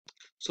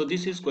So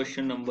this is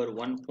question number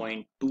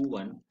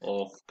 1.21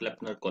 of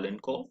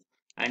Kleppner-Kolenkov,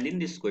 and in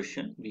this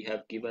question we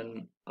have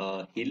given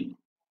a hill.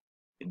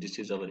 This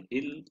is our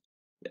hill,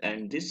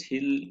 and this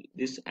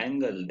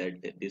angle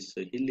that this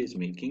hill is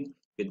making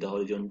with the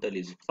horizontal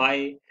is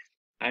phi,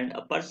 and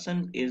a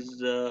person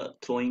is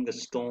throwing a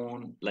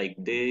stone like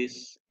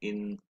this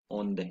in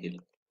on the hill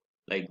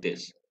like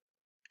this.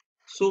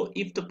 So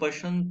if the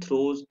person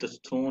throws the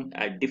stone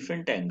at a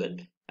different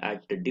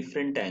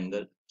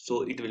angle,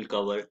 so it will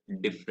cover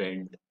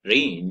different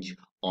range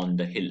on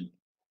the hill.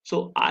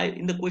 So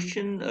in the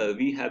question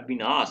we have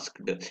been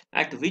asked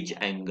at which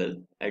angle,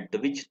 at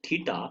which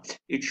theta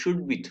it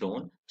should be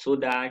thrown so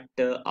that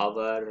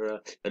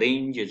our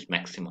range is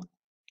maximum.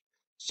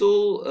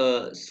 So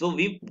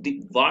we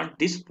want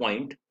this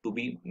point to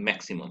be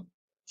maximum.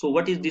 So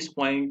what is this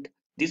point?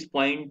 This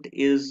point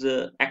is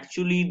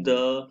actually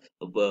the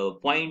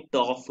point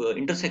of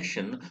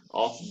intersection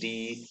of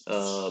the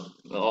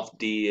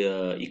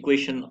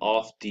equation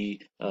of the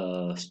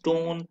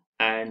stone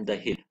and the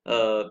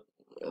hill.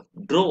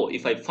 Draw,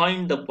 if I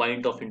find the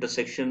point of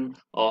intersection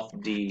of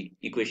the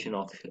equation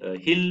of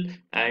hill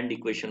and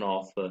equation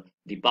of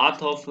the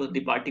path of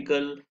the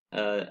particle,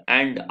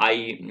 and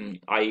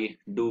I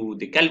do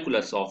the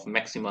calculus of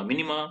maxima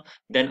minima,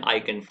 then I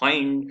can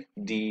find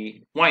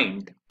the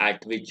point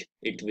at which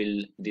it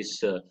will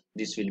this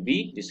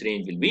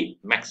range will be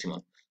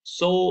maximum.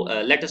 So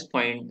let us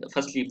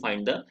firstly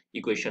find the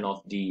equation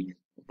of the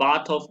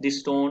path of the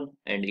stone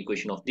and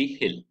equation of the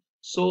hill.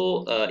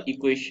 So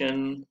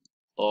equation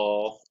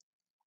of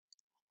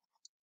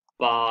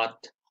path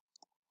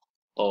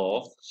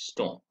of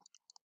stone.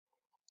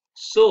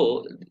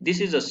 So this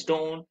is a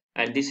stone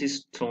and this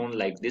is thrown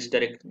like this,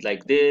 direct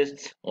like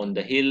this on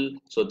the hill.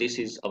 So this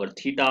is our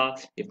theta.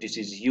 If this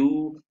is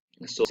u,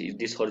 so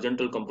this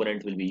horizontal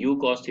component will be u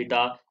cos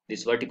theta,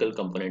 this vertical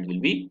component will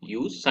be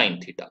u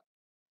sin theta.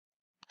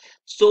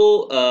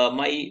 So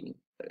my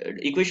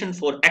equation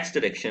for x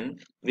direction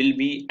will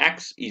be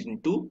x is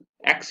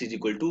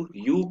equal to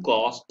u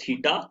cos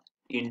theta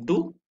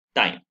into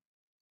time.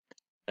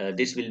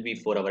 This will be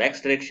for our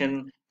x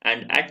direction,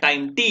 and at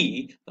time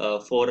t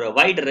for a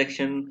y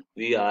direction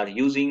we are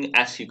using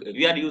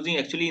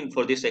actually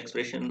for this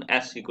expression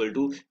s equal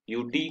to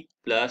ut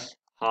plus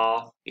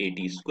half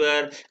at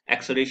square.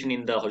 Acceleration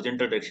in the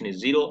horizontal direction is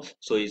 0,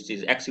 so it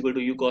is x equal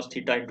to u cos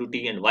theta into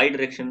t, and y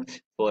direction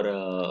for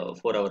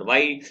our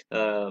y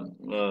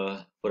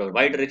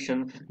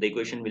direction the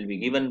equation will be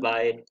given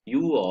by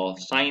u of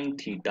sine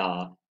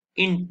theta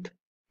int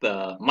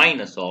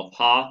minus of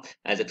half,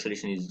 as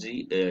acceleration is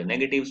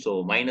negative,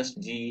 so minus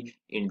g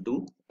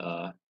into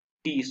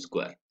t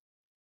square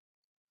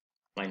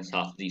minus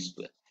half g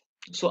square.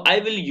 So I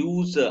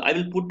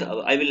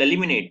will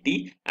eliminate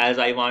t as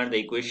I want the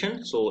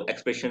equation, so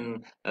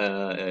expression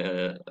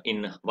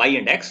in y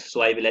and x, so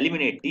I will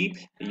eliminate t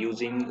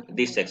using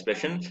this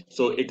expression.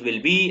 So it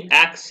will be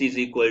x is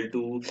equal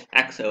to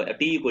x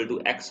t equal to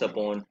x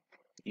upon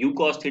u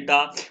cos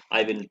theta.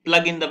 I will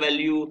plug in the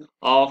value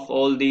of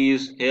all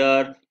these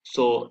here.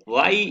 So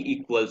y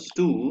equals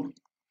to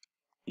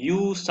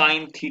u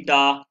sine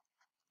theta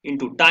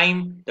into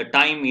time. The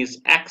time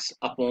is x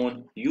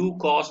upon u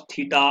cos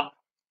theta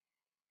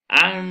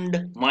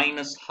and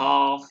minus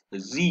half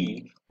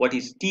z. What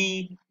is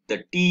t?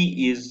 The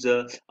t is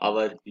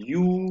our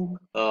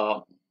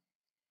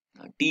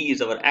t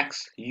is our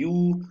x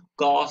u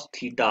cos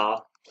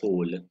theta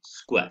whole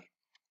square.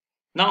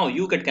 Now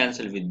you can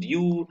cancel with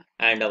u,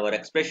 and our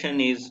expression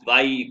is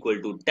y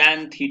equal to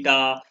tan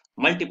theta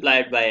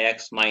multiplied by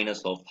x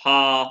minus of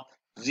half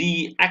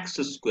z x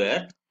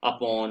square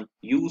upon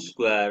u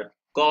square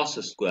cos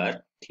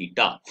square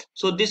theta.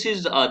 So this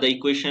is the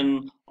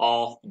equation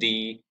of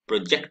the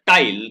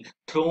projectile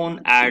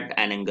thrown at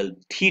an angle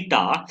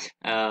theta.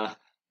 Uh,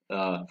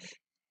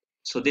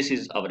 so this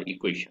is our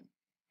equation.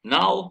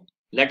 Now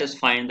let us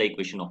find the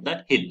equation of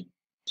the hill.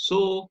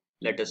 So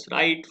let us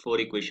write for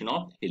equation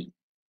of hill.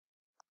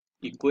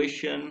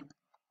 Equation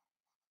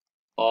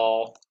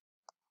of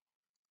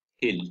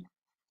hill.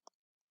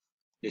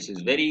 This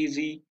is very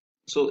easy.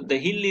 So the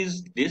hill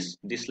is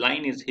this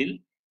line is hill,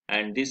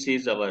 and this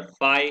is our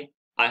phi.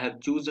 I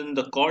have chosen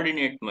the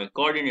my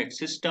coordinate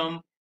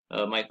system,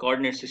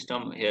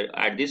 here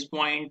at this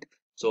point.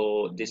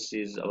 So this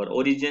is our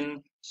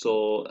origin.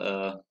 So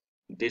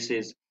this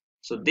is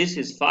this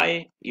is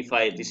phi. If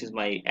I this is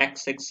my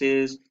x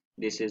axis,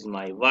 this is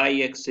my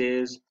y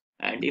axis,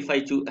 and if I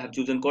have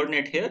chosen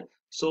coordinate here,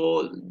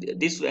 so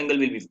this angle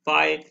will be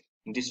phi,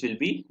 this will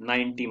be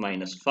 90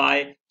 minus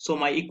phi. So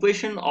my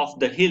equation of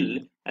the hill,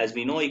 as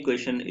we know,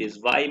 equation is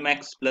y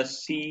max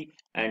plus c,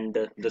 and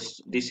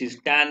this is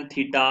tan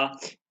theta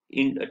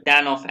in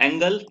tan of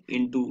angle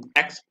into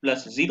x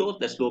plus 0.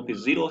 The slope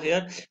is 0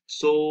 here.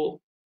 So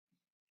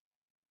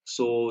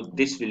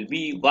this will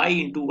be y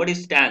into what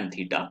is tan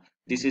theta?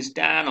 This is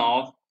tan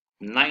of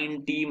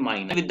 90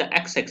 minus, with the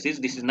x-axis,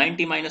 this is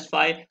 90 minus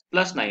phi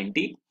plus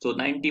 90. So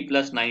 90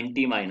 plus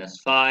 90 minus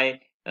phi,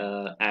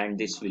 and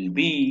this will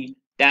be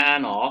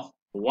tan of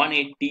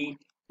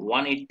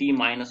 180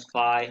 minus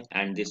phi,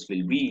 and this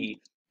will be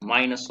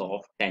minus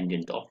of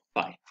tangent of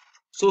phi.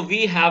 So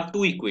we have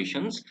two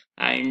equations,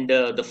 and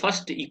the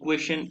first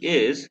equation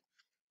is,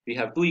 we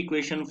have two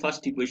equation.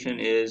 First equation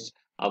is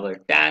our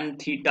tan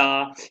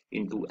theta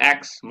into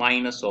x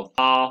minus of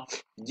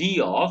half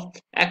g of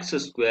x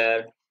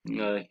square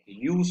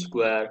u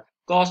square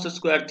cos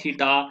square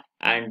theta,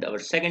 and our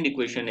second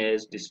equation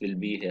is, this will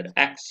be here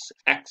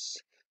x,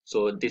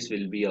 so this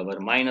will be our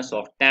minus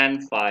of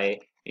tan phi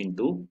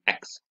into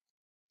x.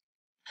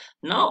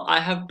 Now I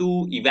have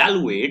to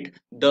evaluate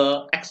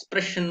the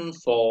expression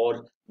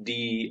for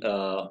the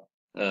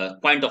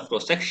point of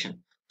cross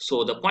section.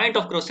 So the point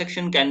of cross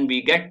section can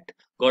be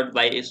got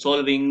by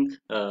solving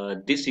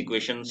this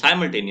equation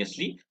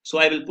simultaneously. So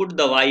I will put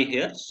the y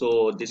here.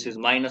 So this is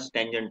minus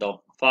tangent of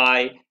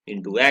phi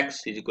into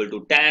x is equal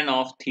to tan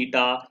of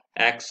theta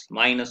x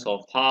minus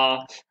of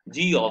half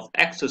g of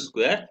x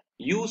square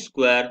u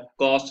square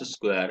cos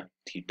square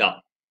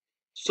theta.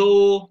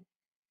 So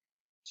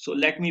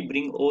let me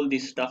bring all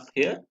this stuff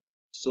here.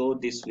 So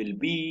this will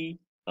be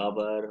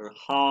our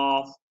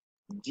half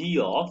g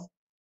of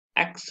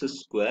x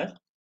square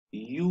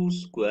u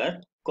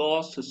square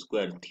cos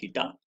square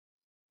theta,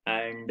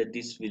 and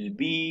this will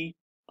be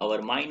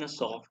our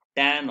minus of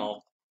tan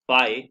of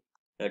phi,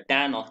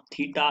 tan of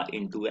theta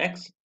into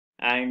x,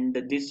 and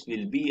this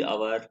will be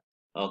our,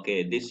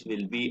 okay, this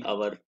will be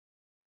our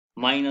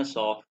minus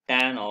of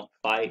tan of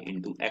phi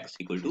into x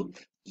equal to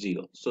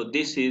 0. So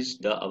this is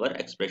the our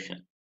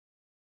expression.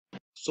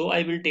 So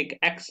I will take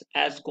x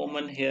as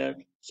common here.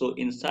 So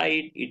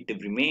inside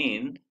it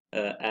remain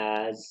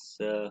as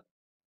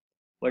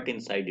what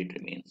inside it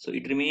remains? So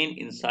it remain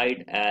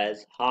inside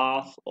as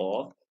half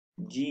of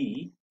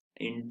g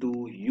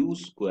into u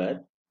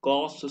square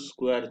cos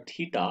square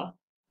theta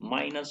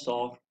minus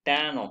of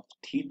tan of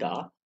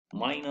theta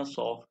minus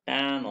of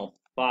tan of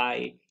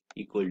phi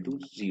equal to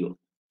 0.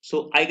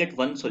 So I get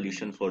one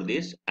solution for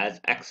this as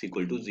x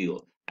equal to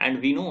 0. And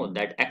we know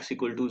that x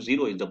equal to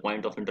 0 is the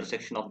point of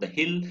intersection of the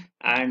hill,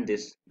 and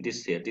this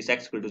here, this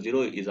x equal to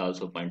 0 is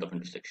also point of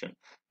intersection.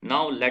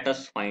 Now let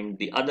us find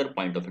the other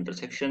point of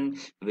intersection,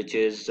 which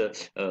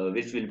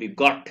will be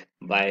got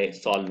by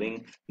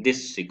solving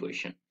this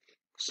equation.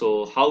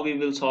 So how we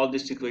will solve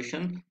this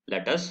equation?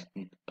 Let us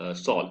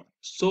solve.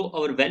 So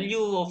our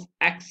value of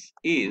x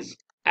is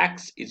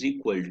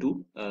equal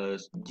to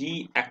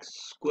gx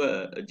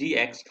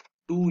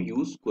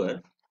 2u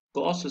square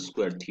cos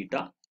square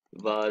theta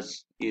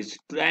is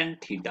tan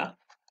theta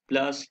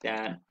plus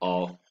tan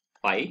of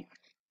phi,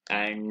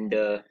 and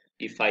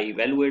if I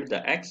evaluate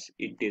the x,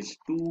 it is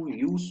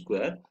 2u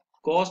square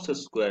cos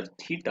square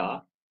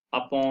theta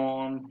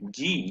upon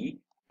g,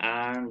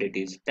 and it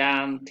is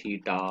tan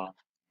theta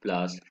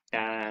plus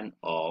tan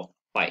of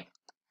phi.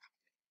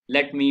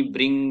 Let me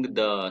bring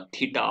the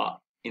theta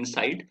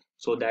inside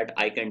so that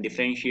I can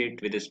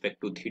differentiate with respect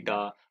to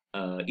theta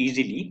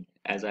easily,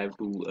 as I have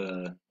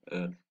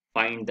to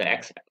find the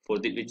x for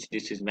which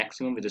this is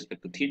maximum with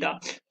respect to theta.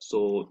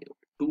 So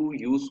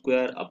 2u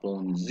square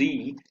upon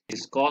z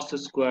is cos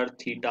square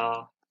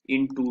theta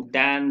into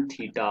tan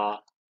theta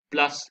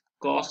plus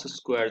cos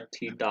square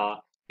theta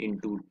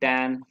into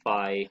tan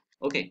phi.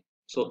 Okay,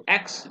 so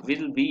x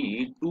will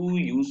be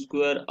 2u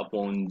square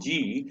upon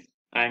g,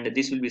 and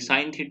this will be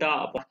sine theta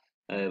upon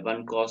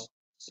 1 cos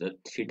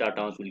theta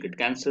terms will get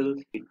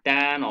cancelled,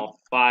 tan of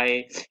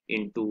phi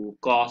into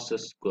cos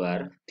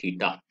square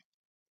theta.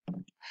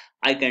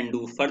 I can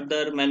do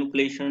further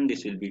manipulation.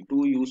 This will be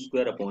 2u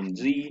square upon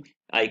z.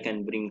 I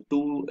can bring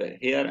 2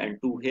 here and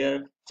 2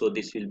 here. So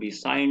this will be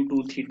sine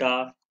 2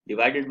 theta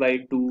divided by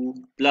 2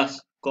 plus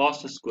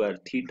cos square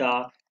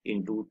theta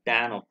into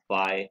tan of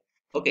phi.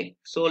 Okay,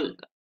 so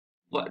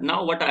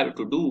now what I have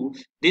to do,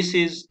 these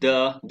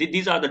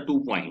are the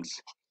 2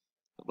 points.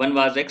 One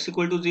was x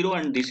equal to 0,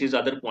 and this is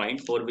other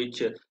point for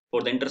which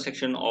for the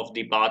intersection of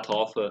the path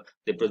of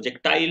the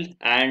projectile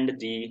and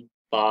the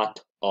path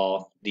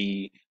of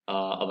the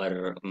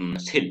our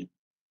hill.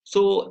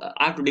 So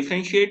I have to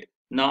differentiate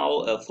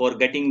now for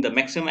getting the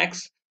maximum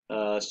x.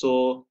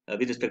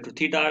 With respect to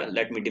theta,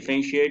 let me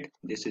differentiate.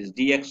 This is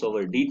dx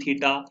over d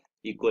theta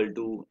equal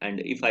to, and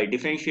if I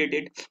differentiate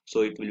it,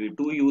 so it will be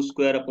 2u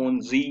square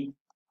upon z.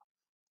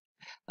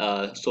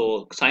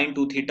 So sine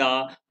 2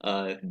 theta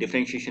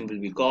differentiation will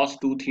be cos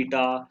 2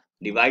 theta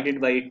divided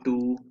by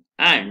 2,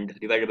 and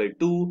divided by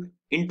 2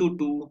 into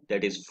 2,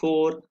 that is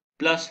 4,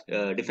 plus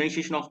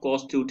differentiation of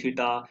cos 2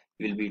 theta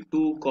will be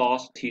 2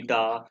 cos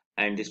theta,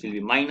 and this will be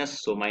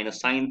minus, so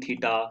minus sine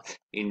theta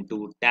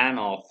into tan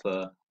of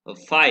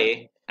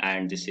phi,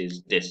 and this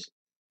is this.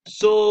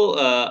 So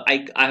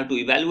I have to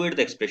evaluate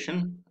the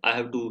expression. I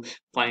have to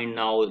find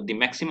now the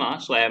maxima.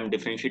 So I am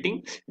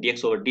differentiating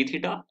dx over d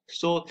theta.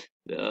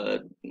 Uh,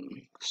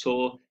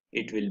 so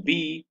it will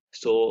be,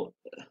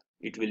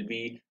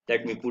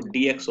 let me put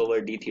dx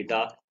over d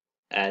theta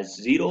as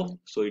 0.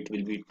 So it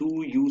will be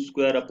 2u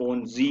square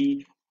upon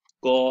z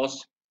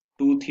cos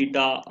 2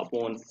 theta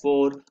upon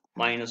 4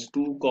 minus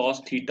 2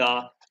 cos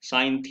theta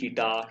sine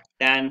theta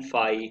tan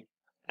phi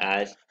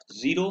as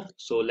 0.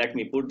 So let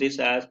me put this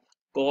as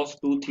cos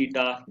 2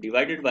 theta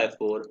divided by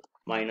 4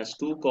 minus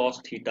 2 cos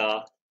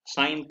theta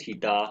sine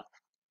theta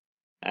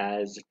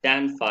as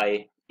tan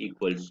phi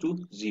equals to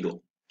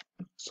 0.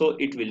 So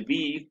it will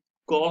be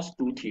cos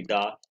 2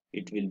 theta.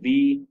 It will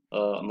be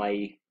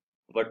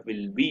what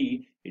will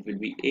be, it will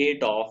be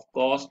 8 of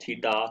cos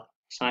theta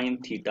sine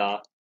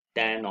theta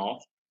tan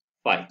of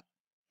phi.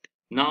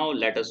 Now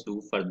let us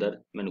do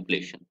further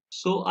manipulation.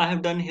 So I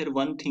have done here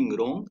one thing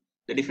wrong.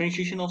 The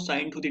differentiation of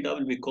sine 2 theta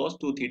will be cos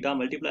 2 theta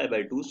multiplied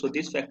by 2. So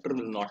this factor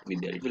will not be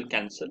there. It will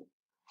cancel.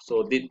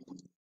 So this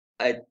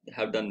I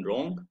have done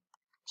wrong.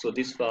 So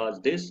this was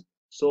this.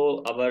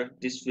 So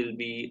this will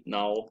be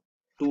now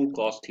 2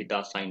 cos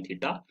theta sine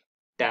theta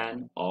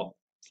tan of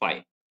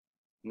phi.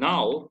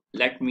 Now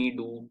let me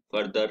do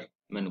further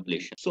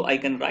manipulation. So I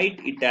can write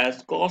it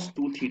as cos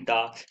 2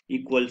 theta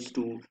equals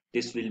to,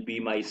 this will be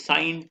my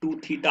sine 2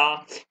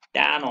 theta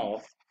tan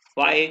of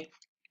phi.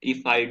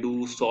 If I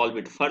do solve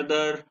it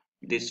further,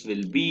 this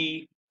will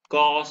be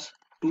cos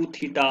 2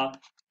 theta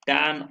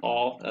tan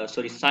of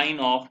sine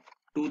of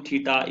 2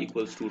 theta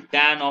equals to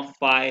tan of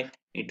phi.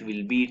 It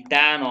will be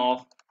tan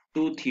of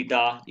 2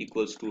 theta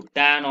equals to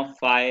tan of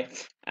phi,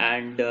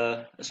 and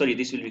this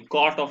will be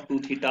cot of 2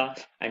 theta,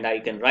 and I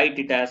can write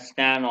it as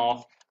tan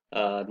of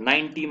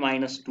 90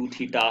 minus 2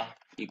 theta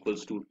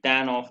equals to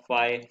tan of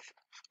phi,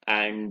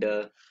 and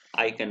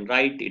I can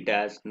write it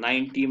as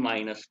 90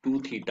 minus 2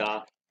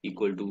 theta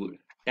equal to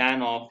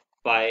tan of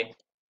phi,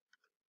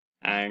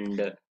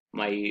 and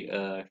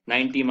my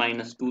 90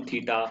 minus 2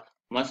 theta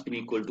must be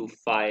equal to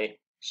phi.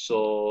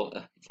 So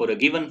for a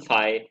given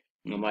phi,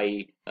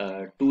 my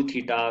 2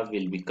 theta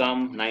will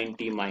become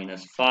 90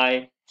 minus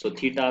phi. So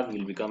theta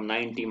will become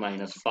 90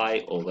 minus phi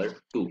over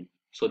 2.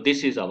 So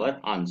this is our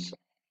answer.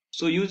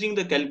 So using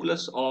the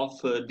calculus of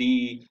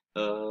the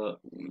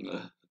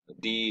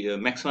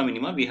maxima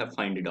minima, we have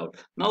find it out.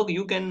 Now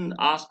you can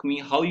ask me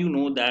how you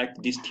know that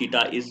this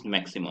theta is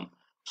maximum.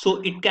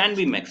 So it can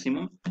be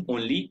maximum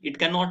only, it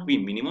cannot be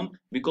minimum,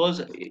 because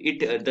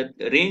the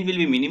range will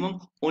be minimum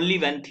only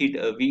when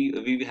theta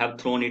we have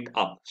thrown it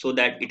up so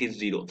that it is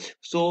 0.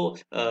 So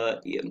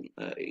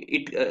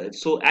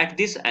so at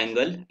this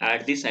angle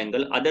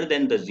other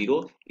than the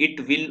 0,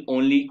 it will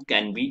only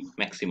can be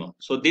maximum.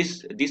 So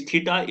this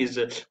theta is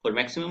for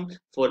maximum.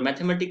 For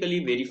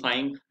mathematically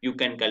verifying, you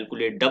can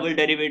calculate double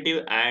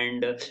derivative,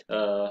 and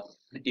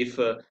if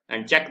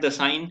and check the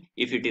sign.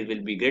 If it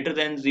will be greater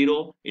than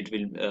 0, it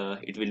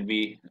will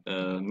be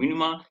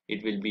minima.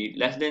 It will be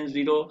less than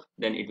 0,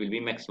 then it will be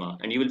maxima,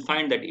 and you will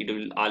find that it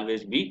will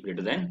always be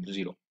greater than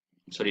 0,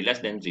 sorry, less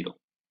than 0.